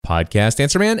Podcast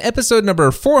Answer Man, episode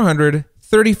number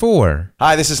 434.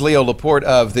 Hi, this is Leo Laporte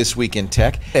of This Week in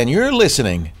Tech, and you're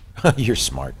listening, you're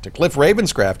smart, to Cliff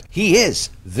Ravenscraft. He is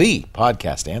the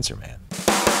Podcast Answer Man.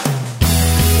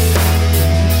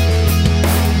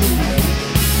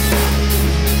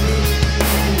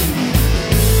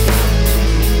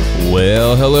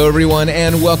 Well, hello everyone,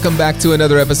 and welcome back to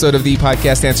another episode of the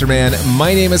Podcast Answer Man.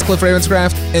 My name is Cliff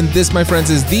Ravenscraft, and this, my friends,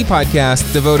 is the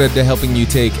podcast devoted to helping you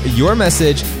take your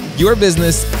message, your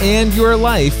business, and your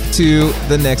life to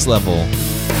the next level.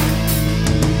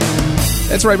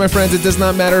 That's right, my friends. It does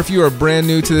not matter if you are brand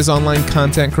new to this online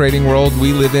content creating world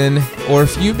we live in, or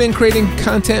if you've been creating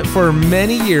content for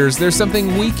many years. There's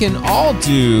something we can all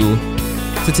do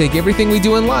to take everything we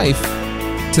do in life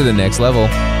to the next level.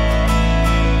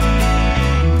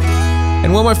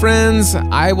 And well, my friends,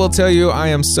 I will tell you, I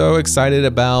am so excited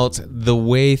about the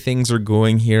way things are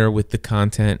going here with the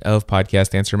content of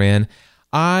Podcast Answer Man.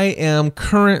 I am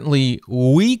currently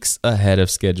weeks ahead of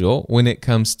schedule when it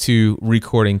comes to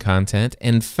recording content.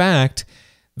 In fact,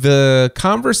 the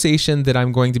conversation that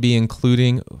I'm going to be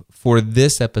including for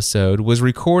this episode was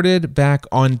recorded back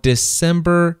on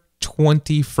December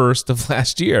 21st of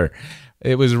last year.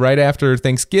 It was right after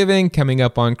Thanksgiving, coming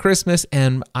up on Christmas,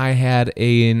 and I had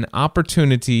an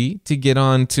opportunity to get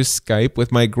on to Skype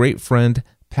with my great friend,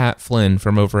 Pat Flynn,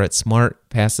 from over at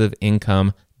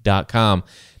smartpassiveincome.com.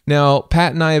 Now,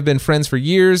 Pat and I have been friends for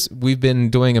years. We've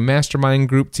been doing a mastermind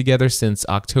group together since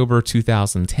October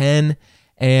 2010,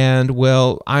 and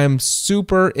well, I am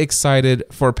super excited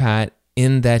for Pat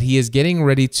in that he is getting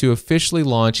ready to officially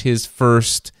launch his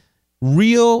first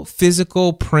real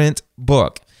physical print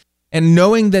book. And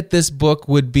knowing that this book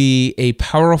would be a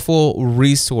powerful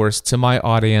resource to my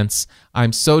audience,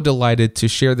 I'm so delighted to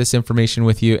share this information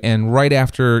with you. And right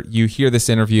after you hear this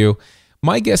interview,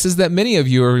 my guess is that many of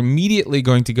you are immediately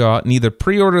going to go out and either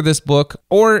pre-order this book,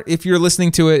 or if you're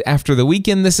listening to it after the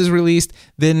weekend this is released,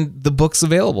 then the book's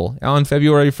available on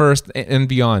February 1st and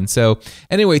beyond. So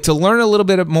anyway, to learn a little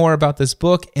bit more about this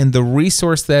book and the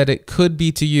resource that it could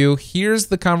be to you, here's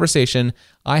the conversation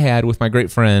I had with my great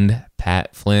friend,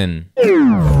 Pat Flynn.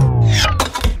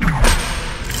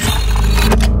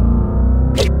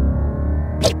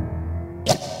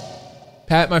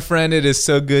 Pat, my friend, it is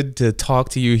so good to talk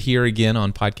to you here again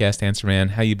on Podcast Answer Man.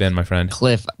 How you been, my friend?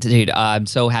 Cliff, dude, I'm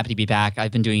so happy to be back.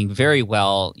 I've been doing very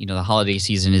well. You know, the holiday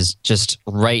season is just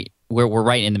right, we're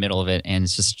right in the middle of it, and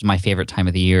it's just my favorite time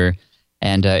of the year.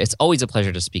 And it's always a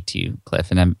pleasure to speak to you,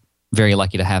 Cliff, and I'm very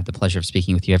lucky to have the pleasure of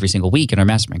speaking with you every single week in our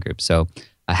mastermind group. So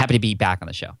happy to be back on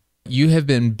the show. You have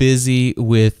been busy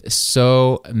with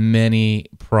so many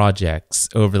projects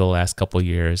over the last couple of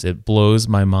years. It blows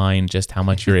my mind just how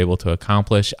much you're able to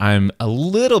accomplish. I'm a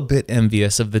little bit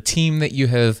envious of the team that you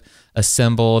have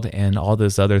assembled and all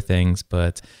those other things.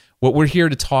 But what we're here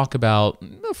to talk about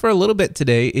for a little bit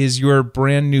today is your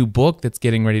brand new book that's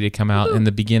getting ready to come out in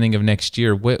the beginning of next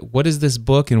year. What is this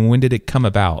book and when did it come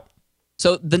about?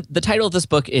 So the title of this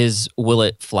book is Will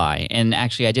It Fly? And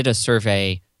actually, I did a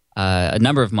survey a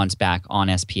number of months back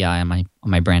on SPI, on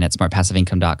my brand at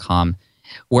smartpassiveincome.com,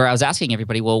 where I was asking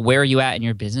everybody, well, where are you at in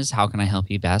your business? How can I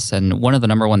help you best? And one of the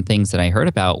number one things that I heard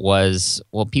about was,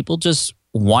 well, people just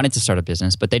wanted to start a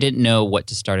business, but they didn't know what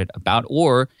to start it about,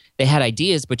 or they had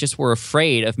ideas, but just were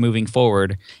afraid of moving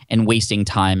forward and wasting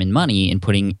time and money and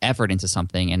putting effort into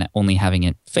something and only having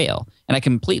it fail. And I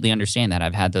completely understand that.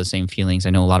 I've had those same feelings.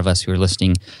 I know a lot of us who are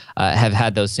listening have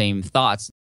had those same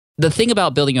thoughts. The thing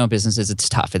about building your own business is it's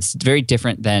tough. It's very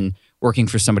different than working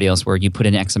for somebody else where you put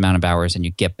in X amount of hours and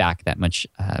you get back that much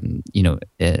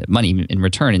money in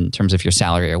return in terms of your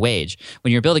salary or wage.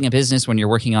 When you're building a business, when you're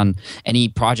working on any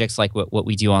projects like what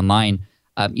we do online,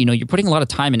 you're putting a lot of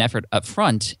time and effort up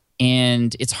front,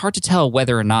 and it's hard to tell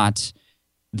whether or not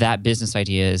that business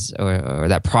idea is or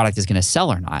that product is going to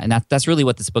sell or not. And that's really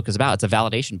what this book is about. It's a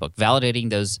validation book,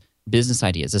 validating those business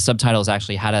ideas. The subtitle is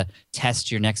actually how to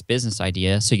test your next business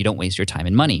idea so you don't waste your time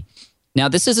and money. Now,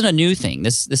 this isn't a new thing.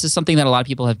 This is something that a lot of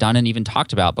people have done and even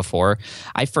talked about before.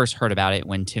 I first heard about it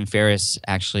when Tim Ferriss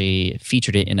actually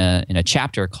featured it in a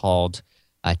chapter called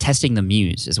Testing the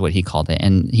Muse, is what he called it.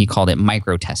 And he called it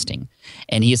micro testing.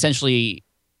 And he essentially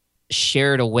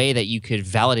shared a way that you could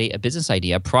validate a business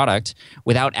idea, a product,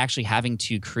 without actually having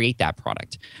to create that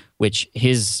product, which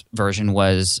his version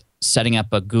was setting up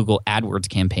a Google AdWords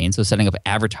campaign, so setting up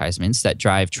advertisements that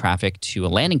drive traffic to a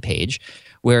landing page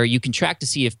where you can track to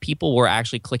see if people were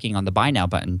actually clicking on the buy now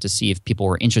button to see if people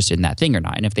were interested in that thing or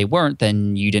not. And if they weren't,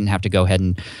 then you didn't have to go ahead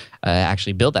and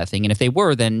actually build that thing. And if they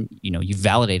were, then you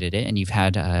validated it and you've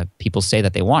had people say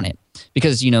that they want it.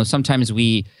 Because sometimes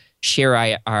we share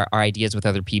our ideas with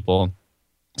other people,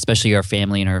 especially our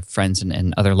family and our friends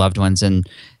and other loved ones. And,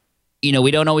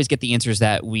 we don't always get the answers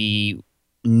that we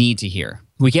need to hear.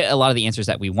 We get a lot of the answers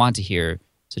that we want to hear,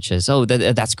 such as, oh,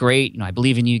 that's great. I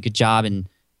believe in you. Good job. And,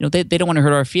 they don't want to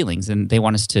hurt our feelings, and they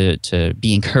want us to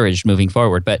be encouraged moving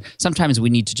forward. But sometimes we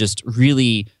need to just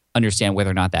really understand whether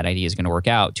or not that idea is going to work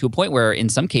out, to a point where in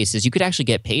some cases you could actually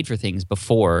get paid for things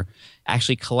before,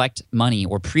 actually collect money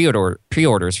or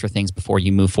pre-orders for things before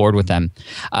you move forward with them.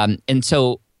 And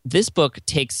so this book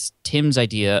takes Tim's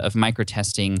idea of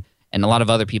micro-testing and a lot of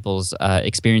other people's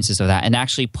experiences of that, and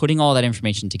actually putting all that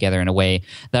information together in a way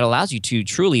that allows you to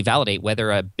truly validate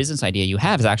whether a business idea you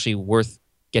have is actually worth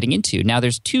getting into. Now,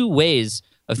 there's two ways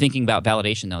of thinking about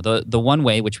validation, though. The one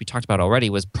way, which we talked about already,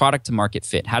 was product to market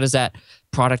fit. How does that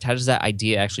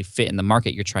idea actually fit in the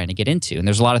market you're trying to get into? And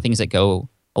there's a lot of things that go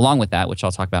along with that, which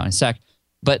I'll talk about in a sec.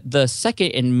 But the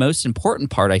second and most important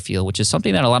part, I feel, which is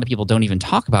something that a lot of people don't even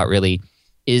talk about really,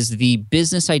 is the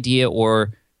business idea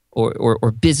or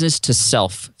business to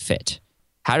self fit.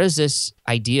 How does this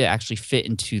idea actually fit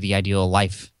into the ideal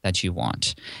life that you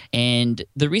want? And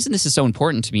the reason this is so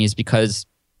important to me is because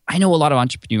I know a lot of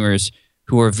entrepreneurs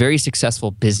who are very successful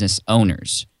business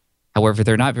owners. However,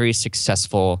 they're not very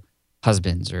successful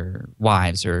husbands or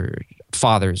wives or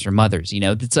fathers or mothers.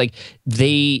 It's like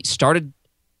they started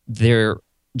their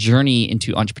journey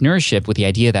into entrepreneurship with the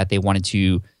idea that they wanted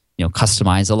to,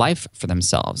 customize a life for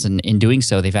themselves. And in doing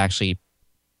so, they've actually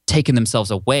taken themselves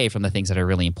away from the things that are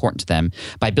really important to them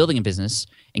by building a business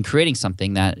and creating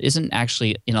something that isn't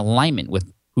actually in alignment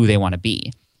with who they want to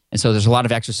be. And so there's a lot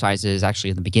of exercises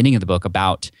actually in the beginning of the book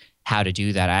about how to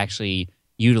do that. I actually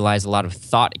utilize a lot of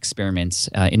thought experiments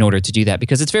in order to do that,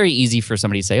 because it's very easy for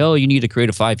somebody to say, oh, you need to create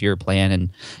a 5-year plan and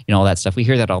all that stuff. We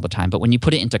hear that all the time. But when you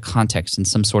put it into context in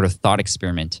some sort of thought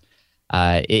experiment,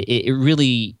 it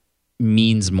really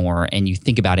means more, and you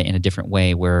think about it in a different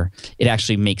way where it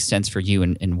actually makes sense for you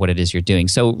and what it is you're doing.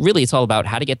 So really, it's all about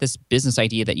how to get this business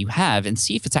idea that you have and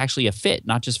see if it's actually a fit,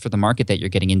 not just for the market that you're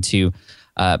getting into,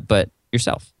 but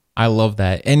yourself. I love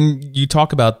that. And you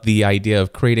talk about the idea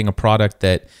of creating a product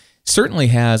that certainly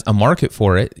has a market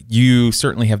for it. You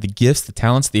certainly have the gifts, the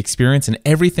talents, the experience, and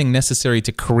everything necessary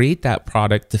to create that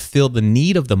product to fill the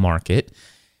need of the market.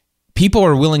 People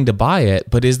are willing to buy it,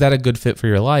 but is that a good fit for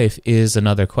your life is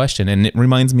another question. And it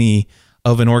reminds me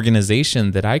of an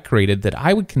organization that I created that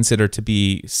I would consider to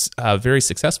be very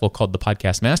successful, called the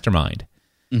Podcast Mastermind.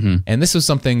 Mm-hmm. And this was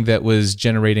something that was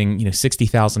generating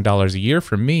 $60,000 a year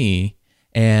for me,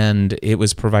 and it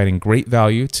was providing great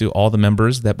value to all the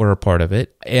members that were a part of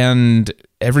it. And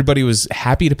everybody was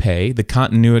happy to pay. The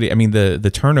continuity,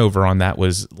 the turnover on that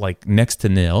was like next to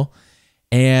nil.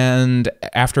 And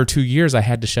after 2 years, I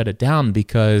had to shut it down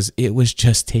because it was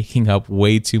just taking up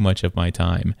way too much of my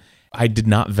time. I did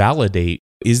not validate,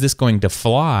 is this going to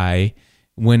fly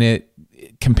when it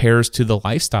compares to the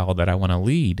lifestyle that I want to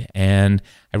lead? And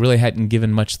I really hadn't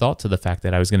given much thought to the fact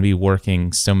that I was going to be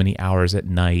working so many hours at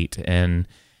night and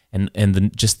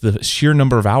just the sheer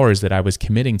number of hours that I was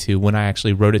committing to when I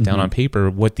actually wrote it down on paper,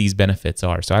 what these benefits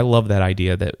are. So I love that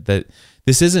idea that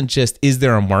this isn't just, is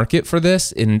there a market for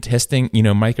this in testing,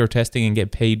 micro testing and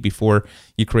get paid before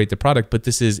you create the product, but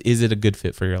this is it a good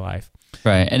fit for your life?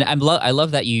 Right. And I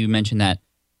love that you mentioned that,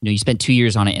 you spent 2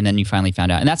 years on it and then you finally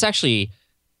found out. And that's actually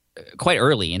quite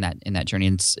early in that journey.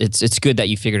 And it's good that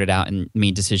you figured it out and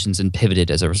made decisions and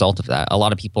pivoted as a result of that. A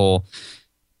lot of people,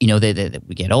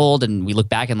 we get old and we look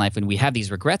back in life and we have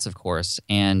these regrets, of course.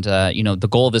 And, the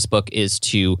goal of this book is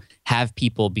to have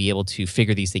people be able to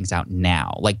figure these things out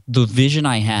now. Like, the vision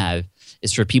I have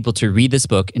is for people to read this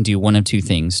book and do one of two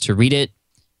things: to read it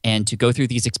and to go through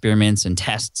these experiments and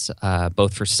tests,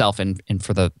 both for self and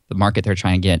for the market they're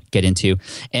trying to get into,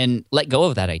 and let go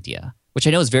of that idea, which I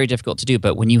know is very difficult to do.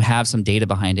 But when you have some data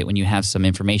behind it, when you have some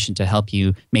information to help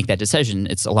you make that decision,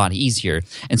 it's a lot easier.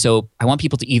 And so I want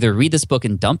people to either read this book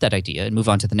and dump that idea and move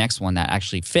on to the next one that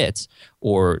actually fits,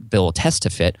 or they'll test to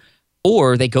fit,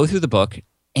 or they go through the book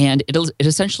and it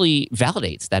essentially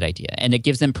validates that idea and it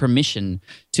gives them permission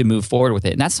to move forward with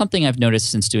it. And that's something I've noticed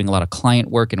since doing a lot of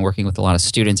client work and working with a lot of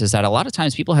students, is that a lot of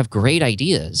times people have great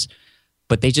ideas,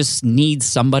 but they just need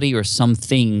somebody or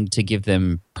something to give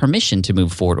them permission to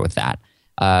move forward with that.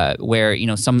 Where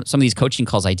some of these coaching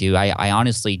calls I do, I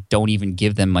honestly don't even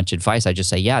give them much advice. I just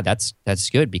say, yeah, that's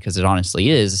good, because it honestly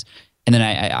is, and then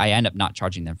I end up not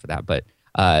charging them for that. But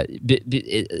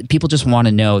people just want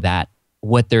to know that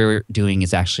what they're doing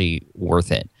is actually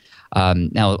worth it.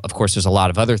 Now, of course, there's a lot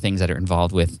of other things that are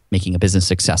involved with making a business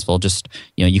successful. Just,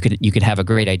 you could have a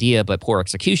great idea, but poor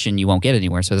execution, you won't get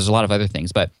anywhere. So there's a lot of other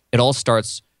things, but it all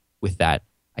starts with that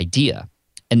idea.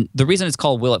 And the reason it's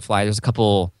called Will It Fly, there's a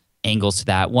couple angles to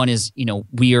that. One is,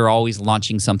 we are always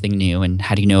launching something new. And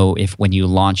how do you know if when you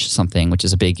launch something, which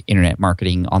is a big internet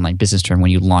marketing online business term,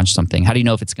 when you launch something, how do you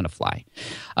know if it's going to fly?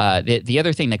 The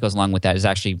other thing that goes along with that is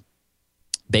actually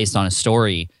based on a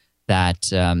story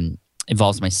that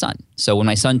involves my son. So when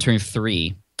my son turned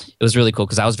 3, it was really cool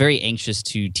because I was very anxious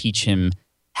to teach him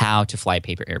how to fly a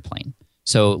paper airplane.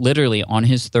 So literally on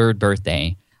his 3rd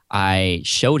birthday, I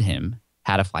showed him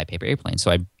how to fly a paper airplane.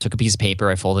 So I took a piece of paper,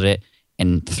 I folded it,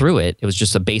 and threw it. It was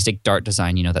just a basic dart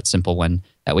design, that simple one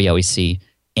that we always see.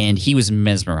 And he was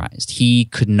mesmerized. He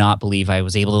could not believe I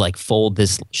was able to fold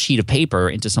this sheet of paper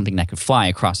into something that could fly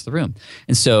across the room.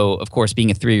 And so, of course, being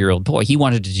a 3-year-old boy, he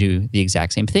wanted to do the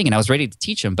exact same thing. And I was ready to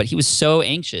teach him, but he was so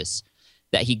anxious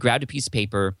that he grabbed a piece of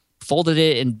paper, folded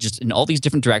it in all these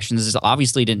different directions.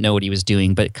 Obviously didn't know what he was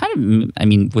doing, but kind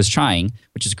of, was trying,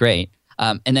 which is great.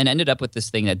 And then ended up with this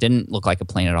thing that didn't look like a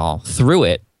plane at all. Threw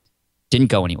it, didn't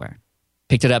go anywhere.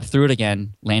 Picked it up, threw it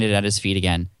again, landed at his feet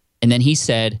again. And then he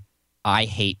said, I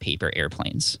hate paper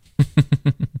airplanes.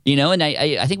 And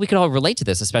I think we could all relate to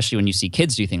this, especially when you see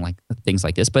kids do things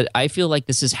like this. But I feel like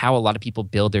this is how a lot of people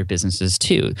build their businesses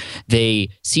too. They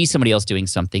see somebody else doing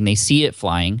something, they see it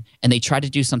flying, and they try to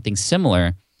do something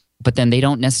similar, but then they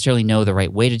don't necessarily know the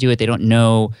right way to do it. They don't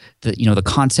know the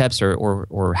concepts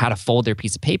or how to fold their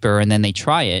piece of paper, and then they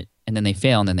try it, and then they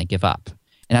fail, and then they give up.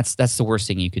 And that's the worst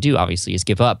thing you could do, obviously, is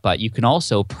give up. But you can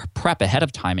also prep ahead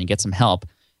of time and get some help.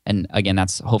 And again,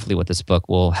 that's hopefully what this book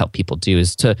will help people do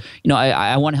is to,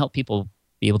 I want to help people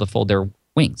be able to fold their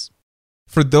wings.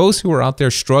 For those who are out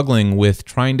there struggling with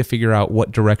trying to figure out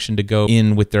what direction to go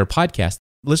in with their podcast,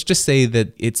 let's just say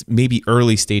that it's maybe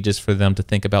early stages for them to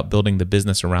think about building the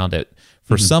business around it.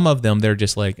 For some of them, they're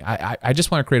just like, I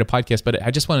just want to create a podcast, but I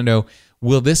just want to know,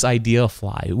 will this idea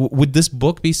fly? Would this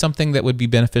book be something that would be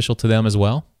beneficial to them as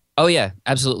well? Oh, yeah,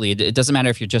 absolutely. It doesn't matter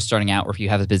if you're just starting out or if you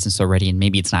have a business already and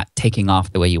maybe it's not taking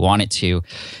off the way you want it to.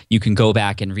 You can go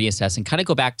back and reassess and kind of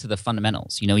go back to the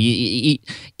fundamentals.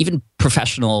 Even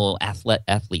professional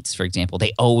athletes, for example,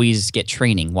 they always get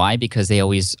training. Why? Because they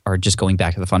always are just going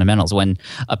back to the fundamentals. When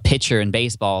a pitcher in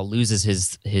baseball loses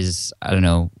his I don't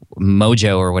know,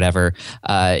 mojo or whatever,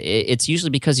 it's usually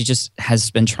because he just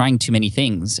has been trying too many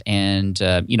things. And,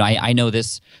 I know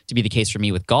this to be the case for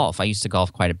me with golf. I used to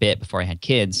golf quite a bit before I had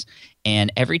kids.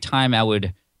 And every time I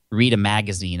would read a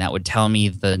magazine that would tell me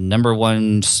the number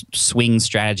one swing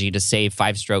strategy to save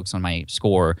 5 strokes on my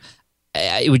score,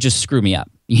 it would just screw me up,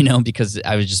 because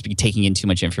I would just be taking in too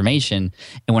much information.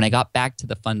 And when I got back to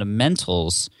the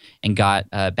fundamentals and got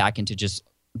back into just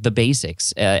the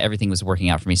basics, everything was working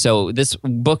out for me. So this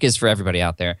book is for everybody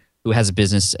out there who has a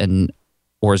business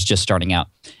or is just starting out.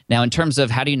 Now, in terms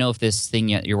of how do you know if this thing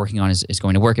you're working on is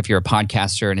going to work, if you're a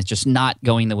podcaster and it's just not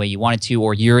going the way you want it to,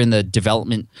 or you're in the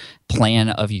development plan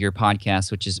of your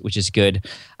podcast, which is good.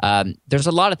 There's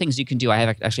a lot of things you can do. I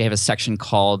actually have a section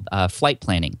called flight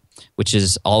planning, which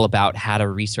is all about how to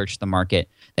research the market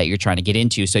that you're trying to get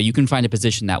into so you can find a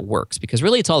position that works. Because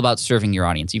really it's all about serving your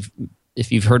audience. If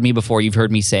you've heard me before, you've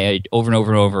heard me say over and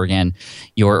over and over again,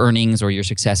 your earnings or your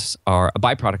success are a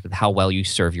byproduct of how well you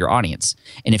serve your audience.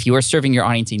 And if you are serving your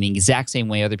audience in the exact same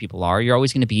way other people are, you're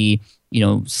always going to be,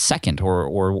 second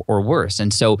or worse.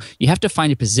 And so you have to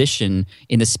find a position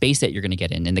in the space that you're going to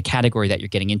get in the category that you're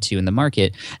getting into in the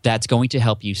market that's going to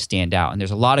help you stand out. And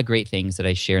there's a lot of great things that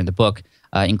I share in the book,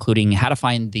 including how to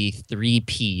find the 3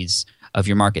 Ps of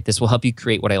your market. This will help you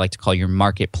create what I like to call your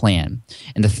market plan.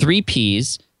 And the 3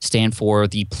 Ps stand for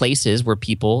the places where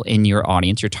people in your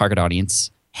audience, your target audience,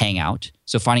 hang out.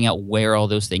 So finding out where all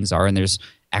those things are, and there's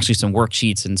actually some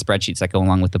worksheets and spreadsheets that go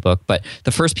along with the book. But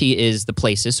the first P is the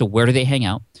places, so where do they hang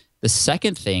out? The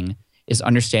second thing is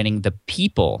understanding the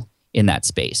people in that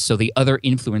space, so the other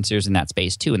influencers in that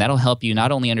space too. And that'll help you not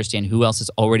only understand who else is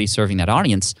already serving that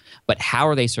audience, but how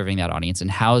are they serving that audience and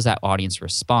how does that audience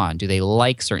respond? Do they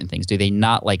like certain things? Do they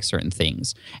not like certain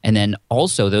things? And then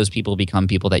also those people become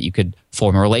people that you could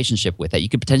form a relationship with, that you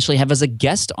could potentially have as a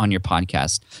guest on your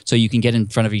podcast so you can get in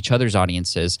front of each other's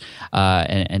audiences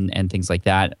and things like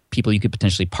that, people you could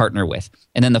potentially partner with.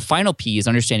 And then the final P is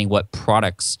understanding what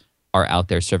products are out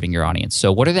there serving your audience.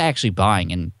 So what are they actually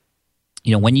buying? And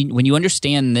when you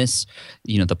understand this,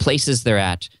 the places they're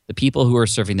at, the people who are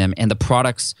serving them, and the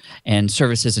products and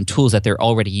services and tools that they're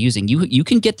already using, you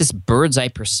can get this bird's eye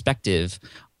perspective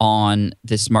on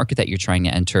this market that you're trying to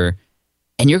enter,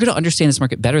 and you're going to understand this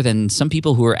market better than some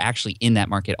people who are actually in that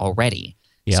market already.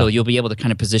 Yeah. So you'll be able to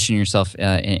kind of position yourself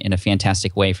in a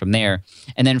fantastic way from there.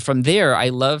 And then from there, I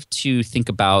love to think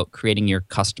about creating your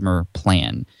customer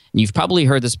plan. And you've probably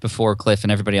heard this before, Cliff,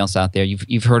 and everybody else out there.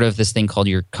 You've heard of this thing called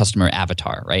your customer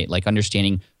avatar, right? Like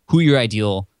understanding who your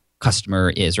ideal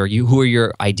customer is, or who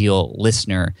your ideal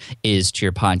listener is to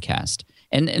your podcast.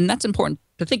 And that's important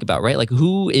to think about, right? Like,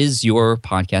 who is your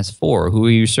podcast for? Who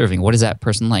are you serving? What is that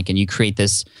person like? And you create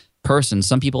this person.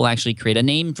 Some people actually create a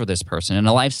name for this person and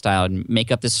a lifestyle and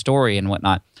make up this story and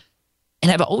whatnot.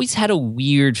 And I've always had a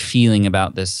weird feeling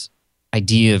about this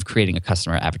idea of creating a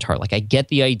customer avatar. Like, I get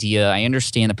the idea, I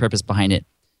understand the purpose behind it,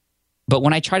 but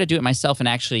when I try to do it myself and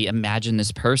actually imagine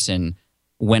this person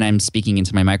when I'm speaking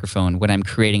into my microphone, when I'm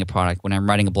creating a product, when I'm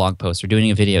writing a blog post or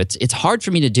doing a video, it's hard for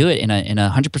me to do it in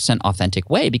a 100% authentic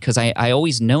way, because I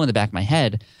always know in the back of my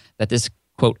head that this,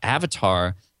 quote,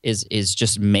 avatar is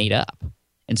just made up.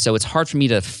 And so it's hard for me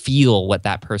to feel what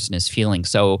that person is feeling.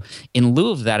 So in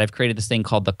lieu of that, I've created this thing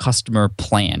called the customer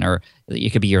plan, or it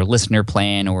could be your listener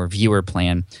plan or viewer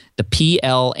plan. The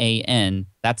PLAN,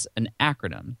 that's an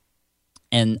acronym.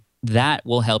 And that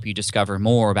will help you discover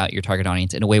more about your target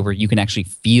audience in a way where you can actually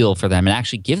feel for them and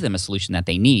actually give them a solution that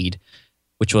they need,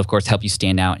 which will, of course, help you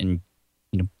stand out and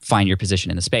find your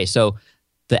position in the space. So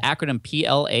the acronym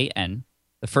PLAN,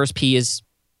 the first P is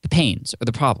the pains or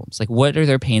the problems. Like, what are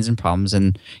their pains and problems?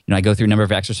 And I go through a number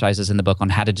of exercises in the book on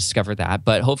how to discover that.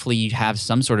 But hopefully you have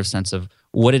some sort of sense of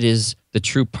what it is, the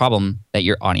true problem that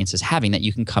your audience is having, that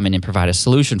you can come in and provide a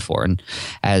solution for. And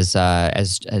as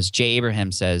Jay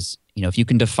Abraham says, if you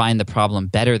can define the problem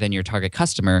better than your target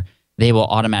customer, they will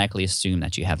automatically assume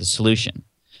that you have the solution.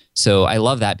 So I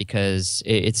love that, because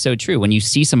it's so true. When you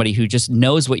see somebody who just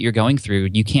knows what you're going through,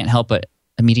 you can't help but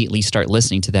immediately start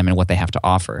listening to them and what they have to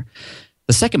offer.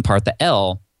 The second part, the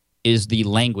L, is the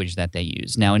language that they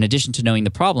use. Now, in addition to knowing the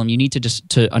problem, you need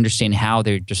to understand how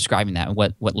they're describing that, and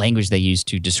what language they use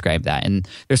to describe that. And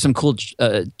there's some cool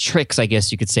tricks, I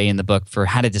guess you could say, in the book for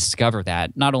how to discover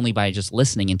that, not only by just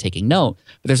listening and taking note,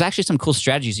 but there's actually some cool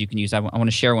strategies you can use. I want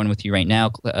to share one with you right now,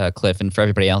 Cliff, and for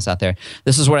everybody else out there.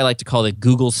 This is what I like to call the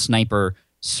Google Sniper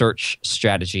search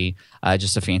strategy,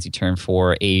 just a fancy term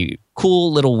for a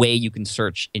cool little way you can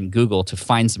search in Google to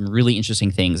find some really interesting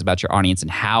things about your audience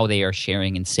and how they are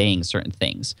sharing and saying certain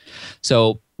things.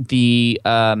 So the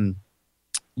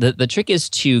trick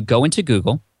is to go into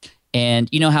Google, and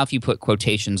you know how if you put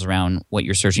quotations around what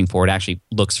you're searching for, it actually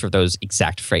looks for those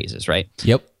exact phrases, right?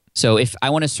 Yep. So if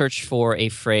I want to search for a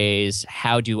phrase,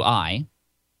 how do I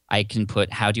can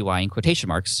put how do I in quotation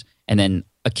marks, and then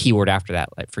a keyword after that.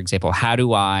 Like, for example, how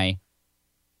do I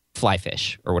fly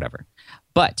fish or whatever.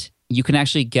 But you can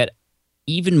actually get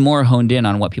even more honed in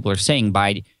on what people are saying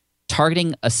by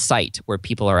targeting a site where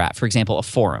people are at. For example, a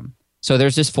forum. So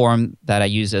there's this forum that I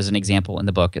use as an example in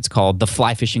the book. It's called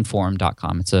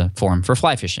theflyfishingforum.com. It's a forum for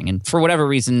fly fishing. And for whatever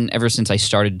reason, ever since I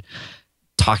started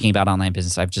talking about online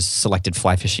business, I've just selected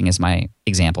fly fishing as my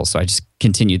example. So I just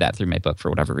continue that through my book for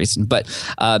whatever reason. But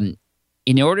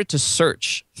in order to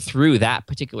search through that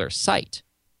particular site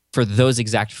for those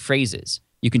exact phrases,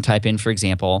 you can type in, for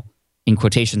example, in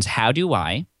quotations, how do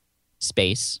I,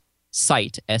 space,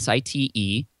 site,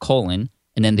 S-I-T-E, colon,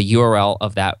 and then the URL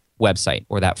of that website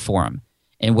or that forum.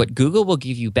 And what Google will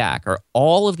give you back are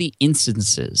all of the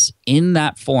instances in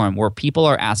that forum where people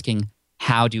are asking,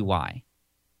 how do I?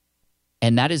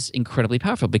 And that is incredibly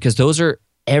powerful, because those are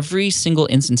every single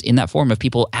instance in that forum of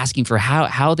people asking for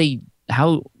how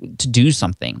to do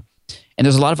something. And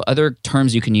there's a lot of other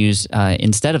terms you can use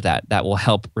instead of that will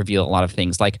help reveal a lot of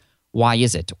things, like why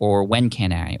is it, or when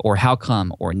can I, or how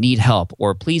come, or need help,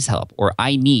 or please help, or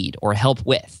I need, or help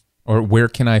with. Or where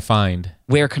can I find?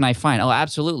 Where can I find? Oh,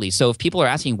 absolutely. So if people are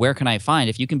asking where can I find,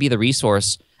 if you can be the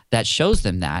resource that shows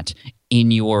them that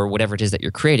in your whatever it is that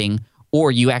you're creating, or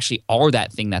you actually are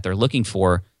that thing that they're looking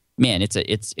for, man,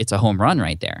 it's a home run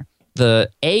right there. The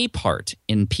A part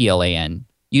in PLAN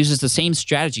uses the same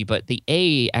strategy, but the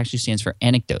A actually stands for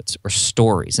anecdotes or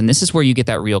stories. And this is where you get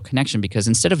that real connection, because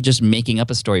instead of just making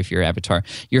up a story for your avatar,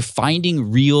 you're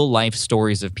finding real life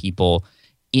stories of people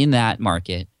in that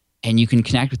market, and you can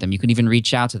connect with them. You can even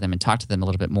reach out to them and talk to them a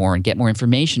little bit more and get more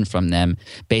information from them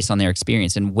based on their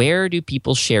experience. And where do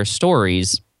people share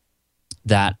stories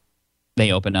that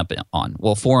they open up on?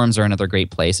 Well, forums are another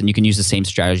great place, and you can use the same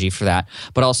strategy for that,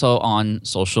 but also on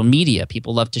social media.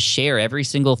 People love to share every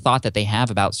single thought that they have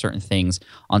about certain things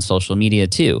on social media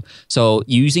too. So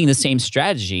using the same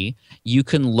strategy, you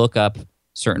can look up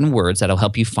certain words that'll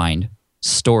help you find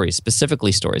stories,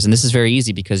 specifically stories. And this is very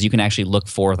easy because you can actually look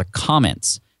for the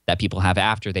comments that people have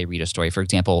after they read a story. For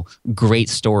example, great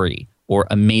story or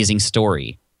amazing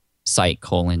story, site,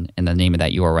 colon, and the name of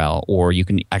that URL. Or you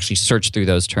can actually search through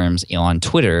those terms on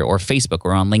Twitter or Facebook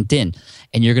or on LinkedIn.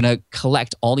 And you're going to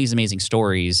collect all these amazing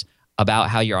stories about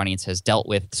how your audience has dealt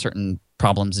with certain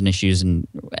problems and issues and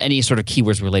any sort of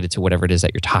keywords related to whatever it is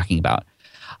that you're talking about.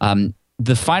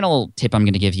 The final tip I'm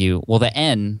going to give you, well, the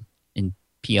N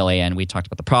PLAN. We talked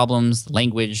about the problems, the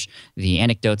language, the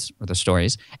anecdotes or the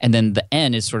stories, and then the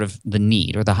N is sort of the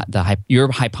need or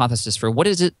your hypothesis for what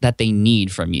is it that they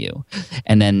need from you,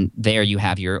 and then there you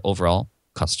have your overall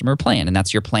customer plan, and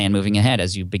that's your plan moving ahead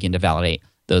as you begin to validate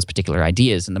those particular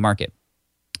ideas in the market.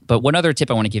 But one other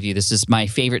tip I want to give you, this is my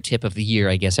favorite tip of the year,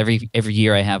 I guess. Every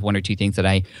year I have one or two things that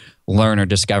I learn or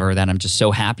discover that I'm just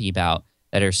so happy about,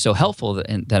 that are so helpful,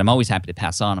 and that I'm always happy to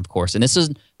pass on, of course. And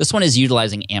this one is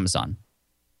utilizing Amazon.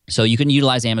 So you can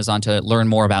utilize Amazon to learn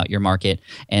more about your market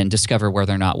and discover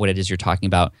whether or not what it is you're talking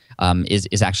about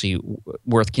is actually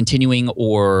worth continuing,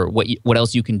 or what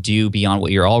else you can do beyond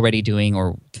what you're already doing,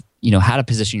 or how to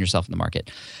position yourself in the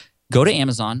market. Go to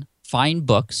Amazon, find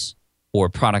books or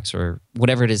products or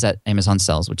whatever it is that Amazon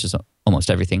sells, which is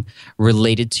almost everything,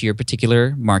 related to your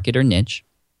particular market or niche,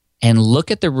 and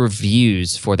look at the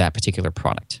reviews for that particular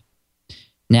product.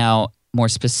 Now, more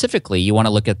specifically, you want to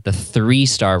look at the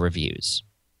 3-star reviews.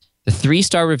 The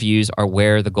 3-star reviews are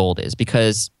where the gold is,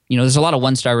 because there's a lot of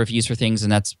 1-star reviews for things,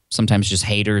 and that's sometimes just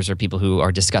haters or people who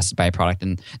are disgusted by a product,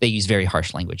 and they use very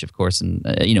harsh language, of course, and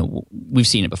we've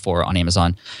seen it before on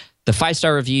Amazon. The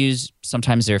 5-star reviews,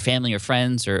 sometimes they're family or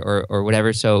friends or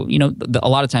whatever. So, a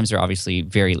lot of times they're obviously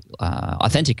very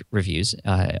authentic reviews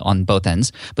on both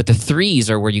ends. But the 3s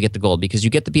are where you get the gold, because you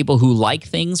get the people who like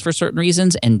things for certain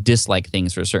reasons and dislike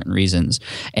things for certain reasons.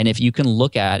 And if you can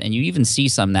look at, and you even see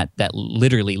some that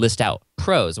literally list out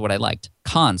pros, what I liked,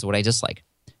 cons, what I disliked,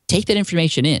 take that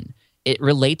information in. It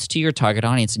relates to your target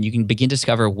audience, and you can begin to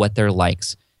discover what their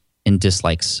likes and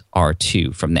dislikes are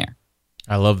too from there.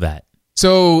 I love that.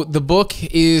 So the book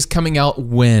is coming out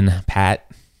when,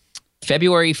 Pat?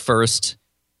 February 1st,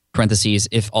 parentheses,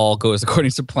 if all goes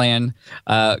according to plan,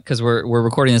 because we're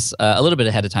recording this a little bit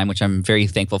ahead of time, which I'm very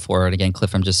thankful for. And again,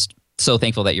 Cliff, I'm just so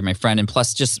thankful that you're my friend. And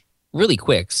plus, just really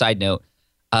quick, side note,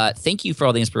 thank you for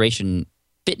all the inspiration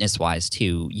fitness-wise,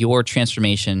 too. Your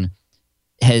transformation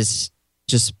has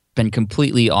just been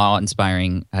completely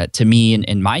awe-inspiring to me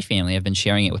and my family. I've been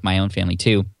sharing it with my own family,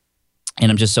 too. And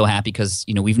I'm just so happy because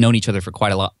we've known each other for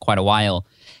quite a while,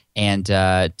 and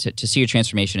to see your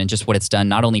transformation and just what it's done,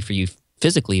 not only for you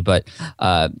physically, but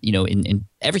in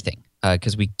everything.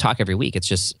 Because we talk every week, it's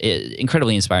just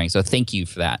incredibly inspiring. So thank you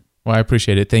for that. Well, I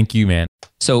appreciate it. Thank you, man.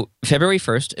 So February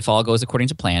 1st, if all goes according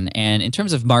to plan. And in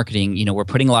terms of marketing, we're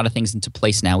putting a lot of things into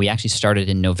place now. We actually started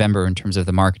in November in terms of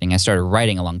the marketing. I started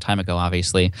writing a long time ago,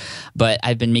 obviously. But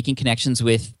I've been making connections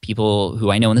with people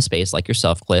who I know in the space, like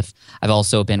yourself, Cliff. I've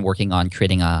also been working on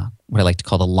creating what I like to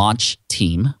call the launch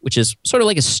team, which is sort of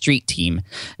like a street team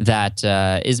that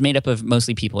is made up of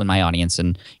mostly people in my audience.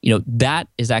 And, that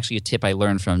is actually a tip I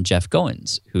learned from Jeff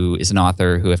Goins, who is an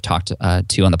author who I've talked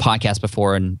to on the podcast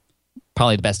before. And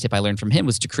probably the best tip I learned from him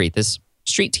was to create this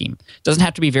street team. It doesn't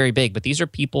have to be very big, but these are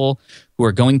people who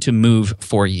are going to move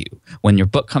for you. When your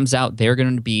book comes out, they're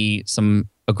going to be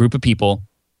a group of people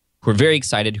who are very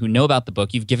excited, who know about the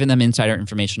book. You've given them insider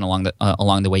information along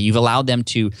the way. You've allowed them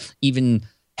to even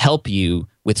help you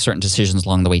with certain decisions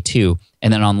along the way too.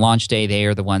 And then on launch day, they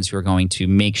are the ones who are going to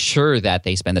make sure that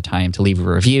they spend the time to leave a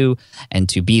review and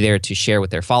to be there to share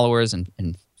with their followers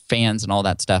and fans and all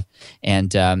that stuff.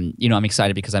 And, I'm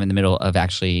excited because I'm in the middle of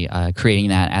actually creating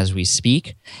that as we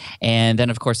speak. And then,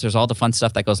 of course, there's all the fun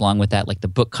stuff that goes along with that, like the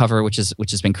book cover, which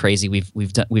has been crazy.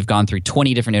 We've gone through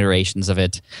 20 different iterations of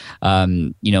it,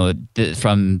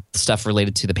 from stuff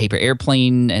related to the paper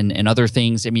airplane and other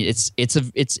things. I mean,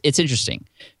 it's interesting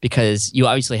because you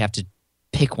obviously have to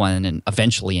pick one and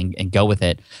eventually and go with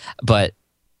it. But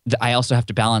I also have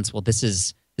to balance, well, this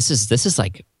is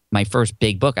like my first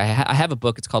big book. I have a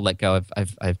book. It's called Let Go.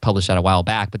 I've published that a while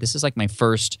back, but this is like my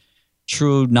first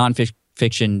true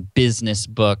nonfiction business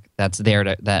book that's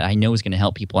there that I know is going to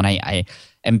help people. And I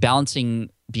am balancing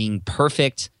being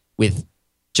perfect with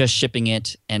just shipping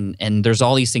it, and there's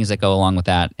all these things that go along with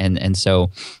that. And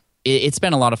so it's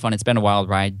been a lot of fun. It's been a wild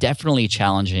ride. Definitely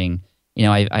challenging.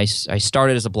 I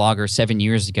started as a blogger 7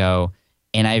 years ago.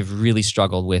 And I've really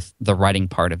struggled with the writing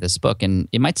part of this book. And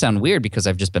it might sound weird because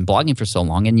I've just been blogging for so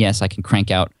long. And yes, I can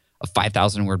crank out a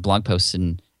 5,000-word blog post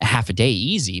in a half a day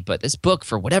easy. But this book,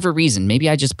 for whatever reason, maybe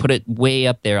I just put it way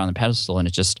up there on the pedestal and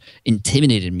it just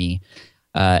intimidated me.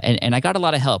 And I got a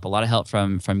lot of help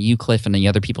from you, Cliff, and the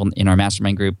other people in our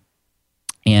mastermind group.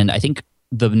 And I think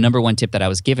the number one tip that I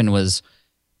was given was,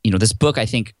 this book, I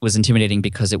think, was intimidating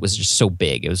because it was just so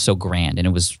big. It was so grand. And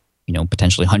it was,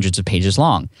 potentially hundreds of pages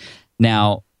long.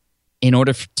 Now, in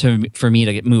order for me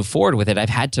to move forward with it, I've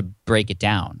had to break it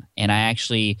down. And I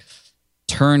actually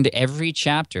turned every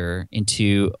chapter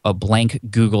into a blank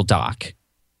Google Doc.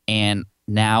 And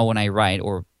now when I write,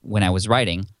 or when I was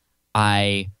writing,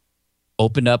 I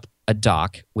opened up a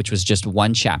doc, which was just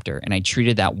one chapter, and I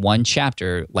treated that one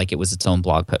chapter like it was its own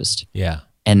blog post. Yeah.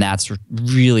 And that's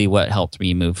really what helped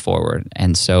me move forward.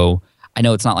 And so I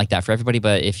know it's not like that for everybody,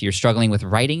 but if you're struggling with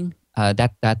writing,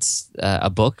 that's a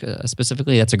book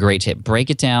specifically, that's a great tip. Break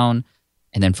it down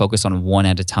and then focus on one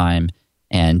at a time.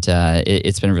 And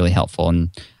it's been really helpful. And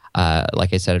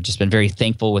like I said, I've just been very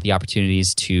thankful with the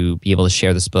opportunities to be able to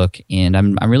share this book. And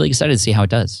I'm really excited to see how it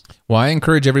does. Well, I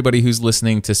encourage everybody who's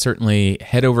listening to certainly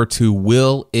head over to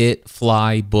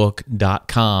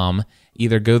willitflybook.com.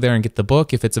 Either go there and get the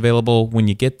book if it's available when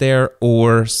you get there,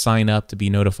 or sign up to be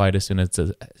notified as soon as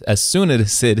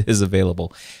it is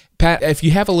available. Pat, if you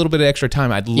have a little bit of extra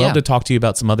time, I'd love to talk to you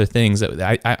about some other things.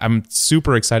 I'm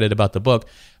super excited about the book,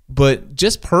 but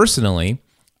just personally,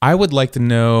 I would like to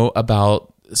know about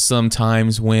some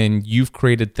times when you've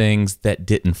created things that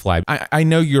didn't fly. I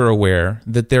know you're aware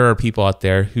that there are people out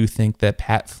there who think that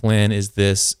Pat Flynn is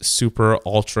this super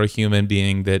ultra human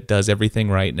being that does everything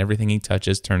right and everything he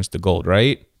touches turns to gold,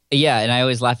 right? Yeah, and I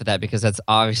always laugh at that because that's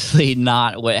obviously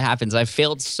not what happens. I've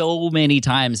failed so many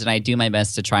times, and I do my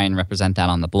best to try and represent that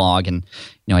on the blog. And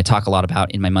I talk a lot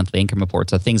about in my monthly income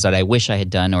reports the things that I wish I had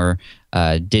done or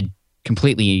did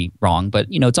completely wrong. But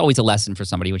it's always a lesson for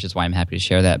somebody, which is why I'm happy to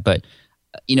share that. But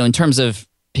in terms of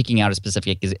picking out a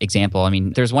specific example, I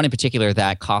mean, there's one in particular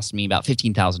that cost me about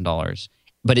 $15,000,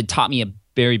 but it taught me a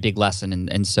very big lesson.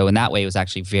 And so in that way, it was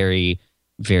actually very,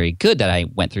 very good that I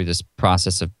went through this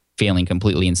process of failing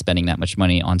completely and spending that much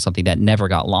money on something that never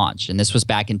got launched. And this was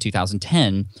back in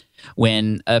 2010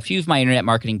 when a few of my internet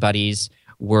marketing buddies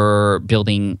were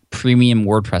building premium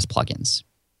WordPress plugins.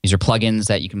 These are plugins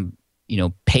that you can,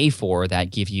 pay for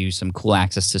that give you some cool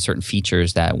access to certain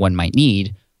features that one might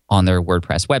need on their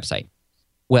WordPress website.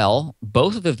 Well,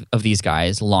 both of these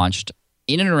guys launched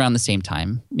in and around the same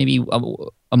time, maybe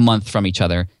a month from each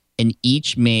other, and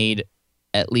each made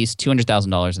at least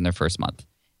 $200,000 in their first month.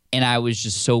 And I was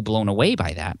just so blown away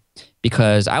by that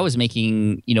because I was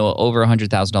making, over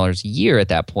 $100,000 a year at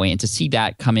that point, and to see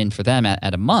that come in for them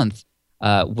at a month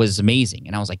was amazing.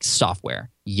 And I was like, software,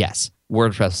 yes,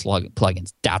 WordPress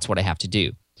plugins, that's what I have to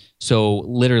do. So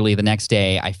literally the next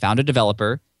day, I found a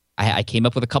developer. I came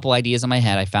up with a couple ideas in my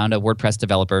head. I found a WordPress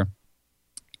developer,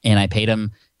 and I paid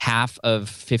him half of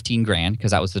 $15,000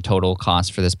 because that was the total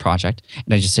cost for this project.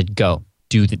 And I just said, "Go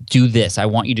do this. I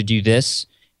want you to do this,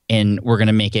 and we're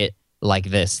gonna make it like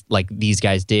this, like these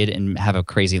guys did, and have a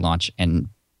crazy launch and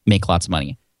make lots of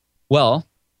money." Well,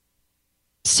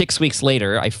 6 weeks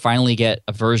later, I finally get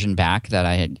a version back that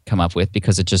I had come up with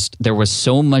because there was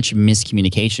so much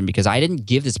miscommunication because I didn't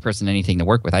give this person anything to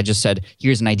work with. I just said,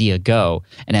 here's an idea, go.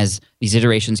 And as these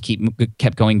iterations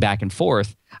kept going back and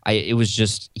forth, it was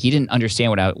just, he didn't understand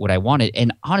what I wanted.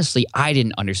 And honestly, I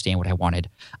didn't understand what I wanted.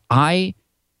 I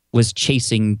was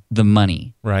chasing the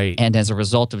money. Right. And as a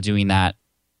result of doing that,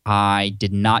 I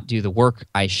did not do the work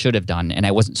I should have done, and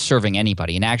I wasn't serving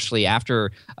anybody. And actually,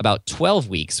 after about 12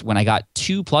 weeks, when I got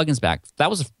 2 plugins back, that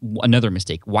was another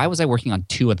mistake. Why was I working on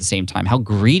 2 at the same time? How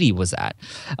greedy was that?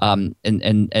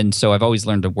 And so I've always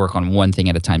learned to work on one thing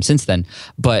at a time since then.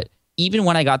 But even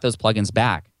when I got those plugins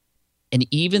back, and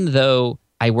even though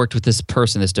I worked with this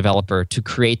person, this developer, to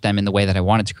create them in the way that I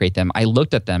wanted to create them, I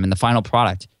looked at them in the final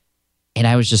product, and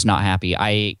I was just not happy.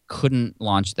 I couldn't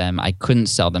launch them. I couldn't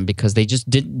sell them because they just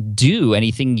didn't do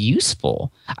anything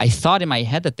useful. I thought in my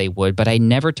head that they would, but I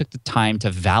never took the time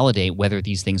to validate whether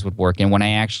these things would work. And when I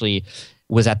actually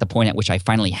was at the point at which I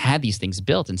finally had these things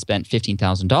built and spent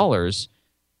 $15,000,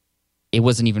 it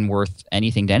wasn't even worth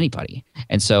anything to anybody.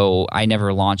 And so I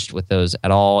never launched with those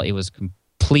at all. It was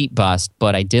complete bust,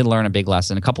 but I did learn a big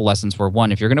lesson. A couple lessons were,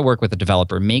 one, if you're going to work with a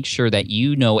developer, make sure that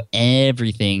you know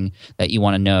everything that you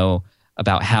want to know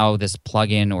about how this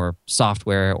plugin or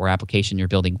software or application you're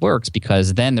building works,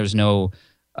 because then there's no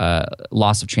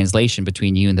loss of translation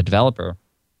between you and the developer.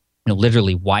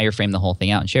 Literally wireframe the whole thing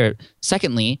out and share it.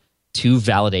 Secondly, to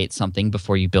validate something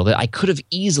before you build it. I could have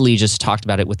easily just talked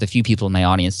about it with a few people in my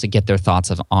audience to get their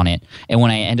thoughts on it. And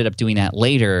when I ended up doing that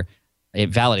later, it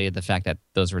validated the fact that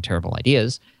those were terrible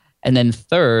ideas. And then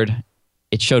third,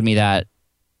 it showed me that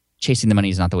chasing the money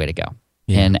is not the way to go.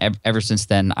 Yeah. And ever since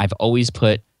then, I've always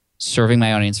put serving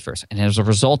my audience first. And as a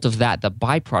result of that, the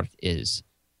byproduct is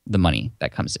the money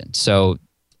that comes in. So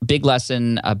big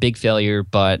lesson, a big failure,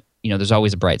 but there's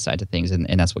always a bright side to things, and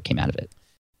that's what came out of it.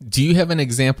 Do you have an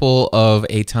example of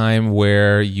a time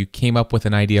where you came up with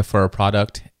an idea for a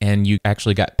product and you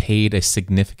actually got paid a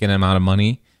significant amount of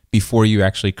money before you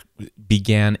actually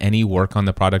began any work on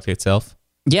the product itself?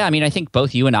 Yeah, I mean, I think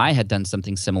both you and I had done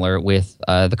something similar with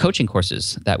the coaching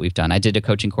courses that we've done. I did a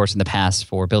coaching course in the past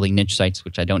for building niche sites,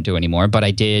 which I don't do anymore, but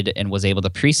I did and was able to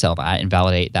pre-sell that and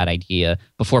validate that idea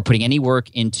before putting any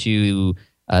work into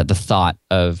the thought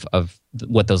of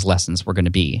what those lessons were going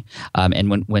to be.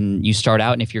 And when you start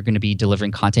out and if you're going to be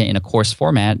delivering content in a course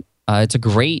format, it's a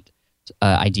great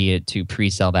idea to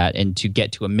pre-sell that and to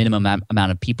get to a minimum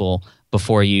amount of people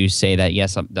before you say that,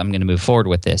 yes, I'm going to move forward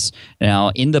with this. Now,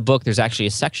 in the book, there's actually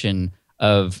a section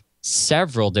of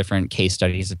several different case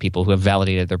studies of people who have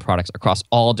validated their products across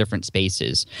all different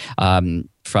spaces,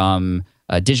 from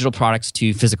digital products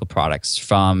to physical products,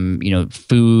 from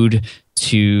food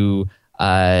to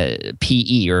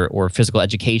PE or physical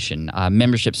education,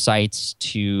 membership sites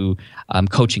to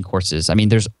coaching courses. I mean,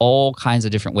 there's all kinds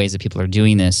of different ways that people are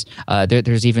doing this.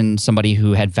 There's even somebody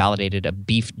who had validated a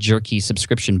beef jerky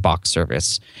subscription box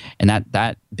service, and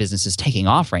that business is taking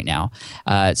off right now.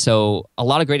 So a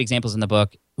lot of great examples in the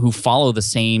book who follow the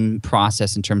same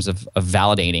process in terms of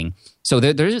validating. So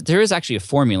there is actually a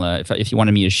formula, if you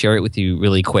wanted me to share it with you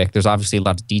really quick. There's obviously a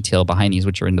lot of detail behind these,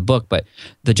 which are in the book, but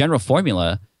the general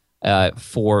formula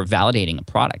for validating a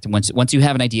product. Once you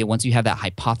have an idea, once you have that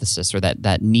hypothesis or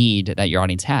that need that your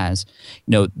audience has,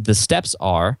 the steps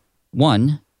are: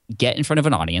 1, get in front of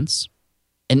an audience.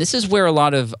 And this is where a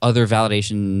lot of other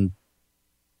validation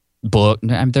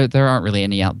there aren't really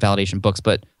any validation books,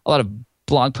 but a lot of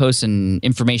blog posts and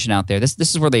information out there. This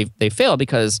is where they fail,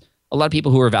 because a lot of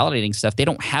people who are validating stuff, they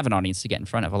don't have an audience to get in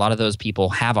front of. A lot of those people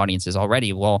have audiences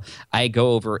already. Well, I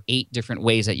go over 8 different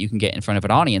ways that you can get in front of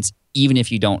an audience, even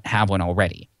if you don't have one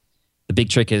already. The big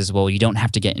trick is, well, you don't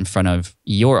have to get in front of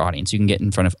your audience. You can get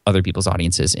in front of other people's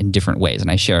audiences in different ways,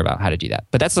 and I share about how to do that.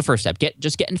 But that's the first step.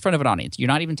 Just get in front of an audience. You're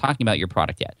not even talking about your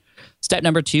product yet. Step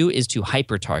number 2 is to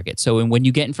hyper-target. So when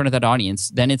you get in front of that audience,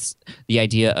 then it's the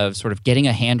idea of sort of getting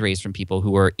a hand raised from people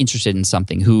who are interested in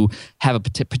something, who have a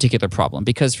particular problem.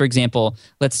 Because, for example,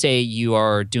 let's say you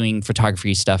are doing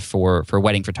photography stuff for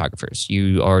wedding photographers.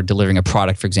 You are delivering a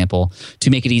product, for example, to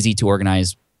make it easy to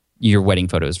organize your wedding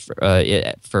photos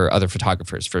for other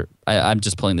photographers. I'm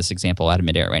just pulling this example out of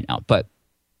midair right now. But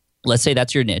let's say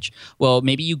that's your niche. Well,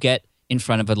 maybe you get in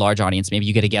front of a large audience. Maybe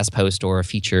you get a guest post or a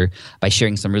feature by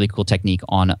sharing some really cool technique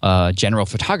on a general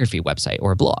photography website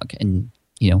or a blog. And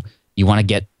you want to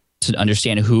get to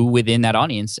understand who within that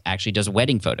audience actually does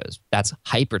wedding photos. That's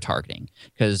hyper targeting,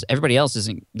 because everybody else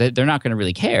they're not going to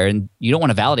really care, and you don't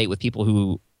want to validate with people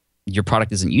who your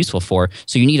product isn't useful for.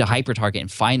 So you need to hyper target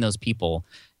and find those people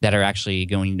that are actually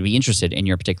going to be interested in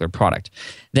your particular product.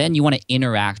 Then you want to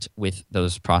interact with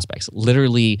those prospects.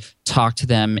 Literally talk to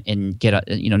them and get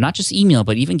not just email,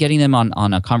 but even getting them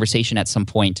on a conversation at some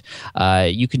point.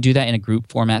 You could do that in a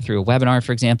group format through a webinar,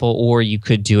 for example, or you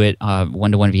could do it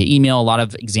one-to-one via email. A lot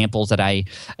of examples that I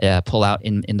pull out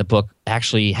in the book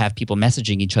actually have people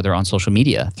messaging each other on social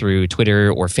media through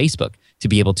Twitter or Facebook to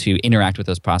be able to interact with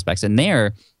those prospects. And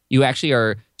there, you actually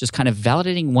are just kind of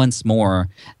validating once more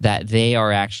that they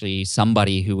are actually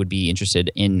somebody who would be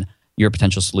interested in your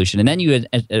potential solution. And then you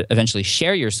eventually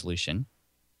share your solution.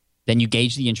 Then you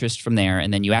gauge the interest from there,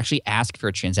 and then you actually ask for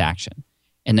a transaction.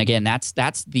 And again,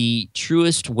 that's the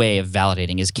truest way of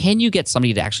validating, is can you get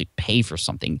somebody to actually pay for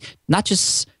something? Not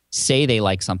just say they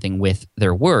like something with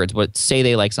their words, but say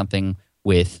they like something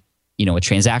with a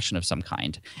transaction of some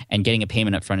kind. And getting a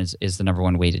payment up front is the number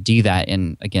one way to do that.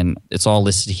 And again, it's all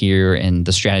listed here in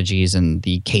the strategies and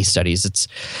the case studies. It's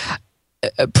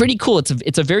pretty cool.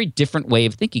 It's a very different way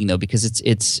of thinking, though, because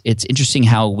it's interesting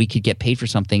how we could get paid for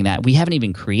something that we haven't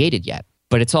even created yet.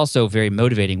 But it's also very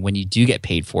motivating when you do get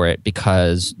paid for it,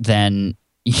 because then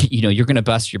you're going to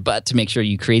bust your butt to make sure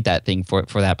you create that thing for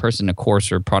that person, a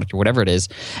course or product or whatever it is.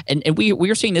 And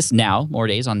we are seeing this now more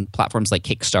days on platforms like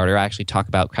Kickstarter. I actually talk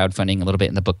about crowdfunding a little bit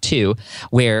in the book too,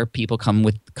 where people come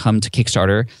to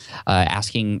Kickstarter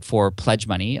asking for pledge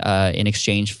money in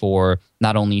exchange for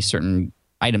not only certain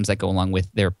items that go along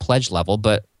with their pledge level,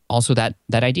 but also that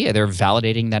idea. They're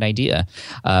validating that idea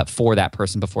for that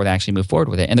person before they actually move forward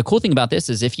with it. And the cool thing about this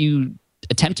is, if you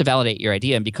attempt to validate your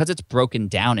idea, and because it's broken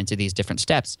down into these different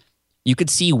steps, you could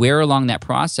see where along that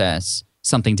process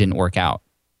something didn't work out.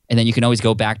 And then you can always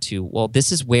go back to, well,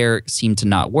 this is where it seemed to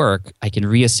not work. I can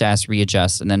reassess,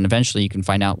 readjust, and then eventually you can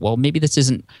find out, well, maybe this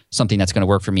isn't something that's going to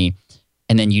work for me.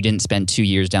 And then you didn't spend 2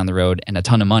 years down the road and a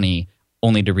ton of money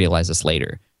only to realize this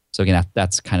later. So again,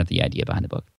 that's kind of the idea behind the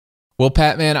book. Well,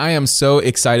 Pat, man, I am so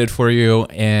excited for you.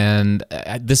 And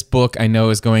this book, I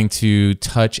know, is going to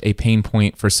touch a pain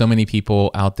point for so many people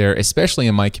out there, especially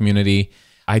in my community.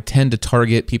 I tend to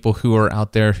target people who are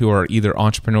out there who are either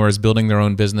entrepreneurs building their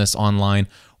own business online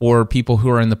or people who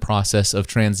are in the process of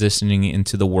transitioning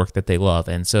into the work that they love.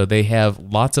 And so they have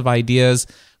lots of ideas,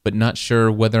 but not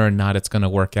sure whether or not it's going to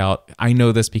work out. I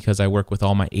know this because I work with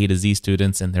all my A to Z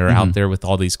students, and they're out there with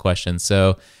all these questions.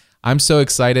 So I'm so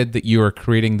excited that you are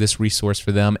creating this resource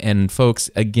for them. And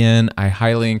folks, again, I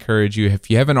highly encourage you,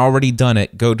 if you haven't already done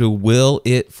it, go to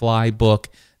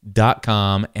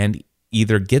willitflybook.com and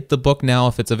either get the book now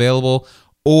if it's available,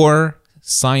 or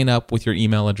sign up with your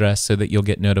email address so that you'll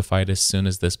get notified as soon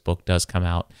as this book does come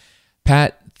out.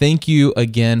 Pat, thank you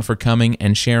again for coming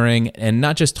and sharing, and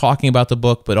not just talking about the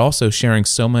book, but also sharing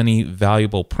so many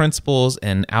valuable principles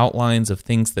and outlines of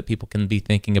things that people can be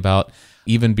thinking about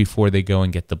even before they go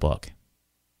and get the book.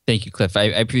 Thank you, Cliff. I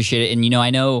appreciate it. And,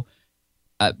 I know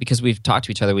because we've talked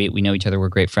to each other, we know each other, we're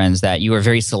great friends, that you are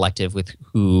very selective with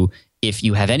who, if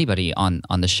you have anybody on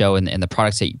the show and the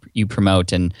products that you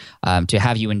promote, and to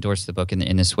have you endorse the book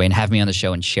in this way and have me on the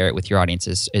show and share it with your audience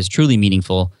is truly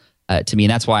meaningful to me.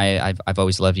 And that's why I've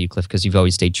always loved you, Cliff, because you've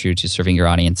always stayed true to serving your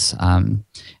audience. And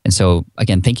so,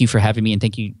 again, thank you for having me, and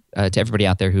thank you to everybody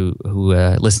out there who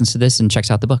listens to this and checks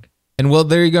out the book. And well,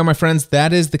 there you go, my friends.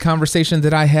 That is the conversation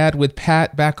that I had with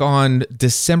Pat back on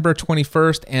December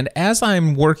 21st. And as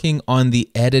I'm working on the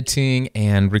editing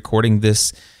and recording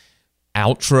this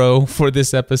outro for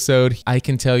this episode, I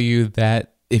can tell you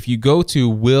that if you go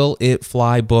to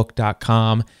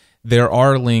willitflybook.com, there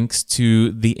are links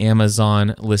to the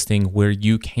Amazon listing where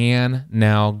you can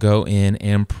now go in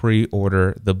and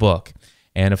pre-order the book.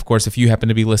 And of course, if you happen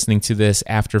to be listening to this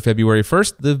after February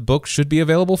 1st, the book should be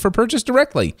available for purchase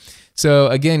directly. So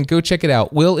again, go check it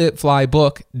out,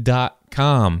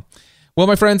 willitflybook.com. Well,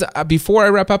 my friends, before I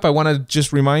wrap up, I want to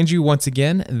just remind you once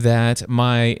again that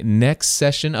my next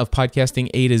session of Podcasting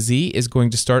A to Z is going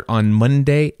to start on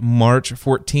Monday, March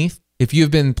 14th. If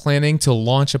you've been planning to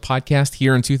launch a podcast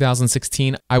here in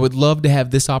 2016, I would love to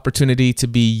have this opportunity to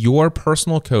be your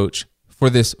personal coach for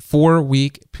this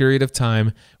 4-week period of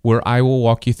time where I will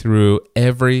walk you through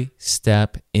every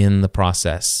step in the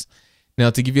process.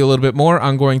 Now, to give you a little bit more,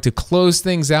 I'm going to close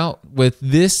things out with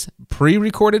this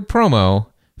pre-recorded promo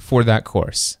for that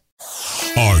course.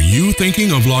 Are you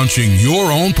thinking of launching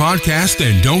your own podcast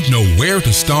and don't know where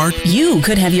to start? You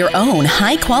could have your own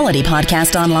high-quality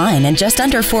podcast online in just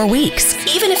under 4 weeks,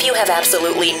 even if you have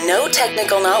absolutely no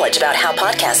technical knowledge about how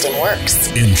podcasting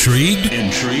works. Intrigued?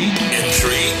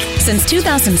 Since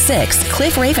 2006,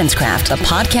 Cliff Ravenscraft, the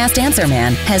podcast answer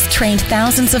man, has trained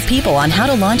thousands of people on how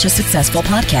to launch a successful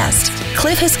podcast.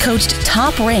 Cliff has coached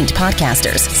top-ranked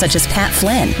podcasters such as Pat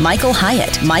Flynn, Michael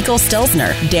Hyatt, Michael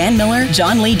Stelzner, Dan Miller,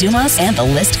 John Lee Dumas, and the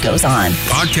list goes on.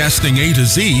 Podcasting A to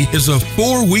Z is a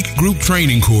 4-week group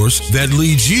training course that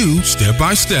leads you step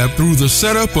by step through the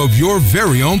setup of your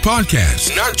very own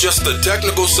podcast. Not just the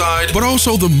technical side, but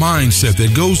also the mindset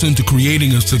that goes into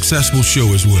creating a successful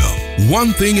show as well.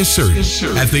 One thing is certain.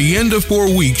 At the end of 4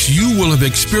 weeks, you will have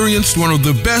experienced one of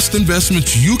the best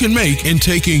investments you can make in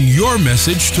taking your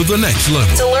message to the next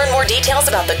level. To learn more details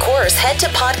about the course, head to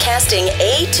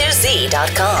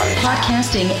podcastinga2z.com.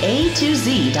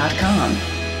 Podcastinga2z.com.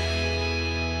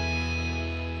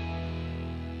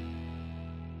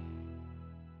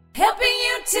 Helping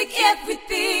you take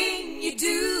everything you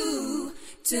do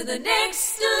to the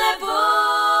next level.